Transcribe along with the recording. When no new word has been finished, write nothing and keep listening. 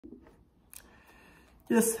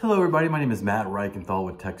Yes, hello everybody. My name is Matt Reichenthal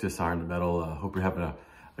with Texas Iron and Metal. Hope you're having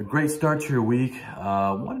a great start to your week.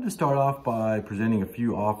 Wanted to start off by presenting a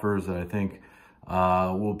few offers that I think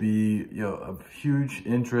will be of huge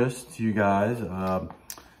interest to you guys.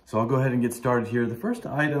 So I'll go ahead and get started here. The first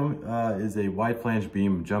item is a wide flange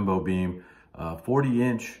beam, jumbo beam,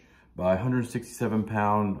 40-inch by 167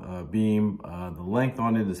 pound beam. The length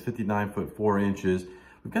on it is 59 foot 4 inches.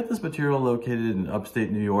 We've got this material located in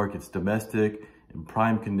upstate New York. It's domestic, in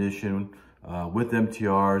prime condition, with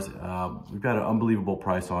MTRs. We've got an unbelievable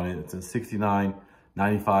price on it. It's a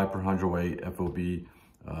 $69.95 per hundredweight FOB,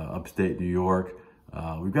 upstate New York.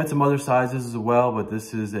 We've got some other sizes as well, but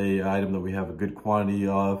this is a item that we have a good quantity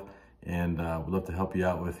of, and we'd love to help you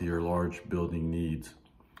out with your large building needs.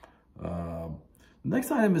 The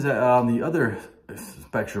next item is on the other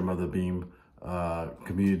spectrum of the beam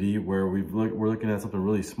community, where we're looking at something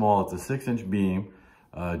really small. It's a 6-inch beam.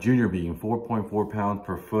 Junior beam, 4.4 pounds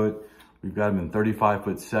per foot. We've got them in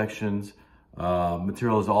 35-foot sections.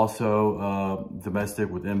 Material is also domestic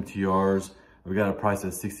with MTRs. We got a price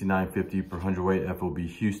at $69.50 per hundredweight FOB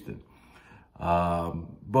Houston.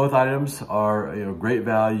 Both items are great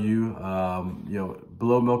value.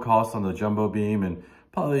 Below mill cost on the jumbo beam, and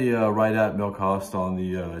probably right at mill cost on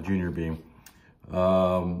the junior beam.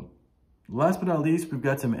 Last but not least, we've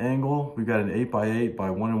got some angle. We've got an 8x8 by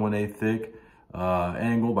 1 1/8 thick.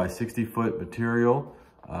 Angle by 60-foot material.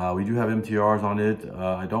 We do have MTRs on it.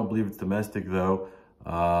 I don't believe it's domestic though.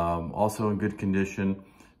 Also in good condition.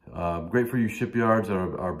 Great for you shipyards that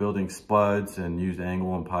are building spuds and use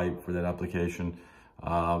angle and pipe for that application.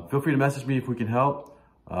 Feel free to message me if we can help.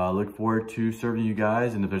 Look forward to serving you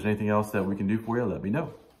guys, and if there's anything else that we can do for you, let me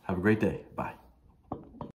know. Have a great day. Bye.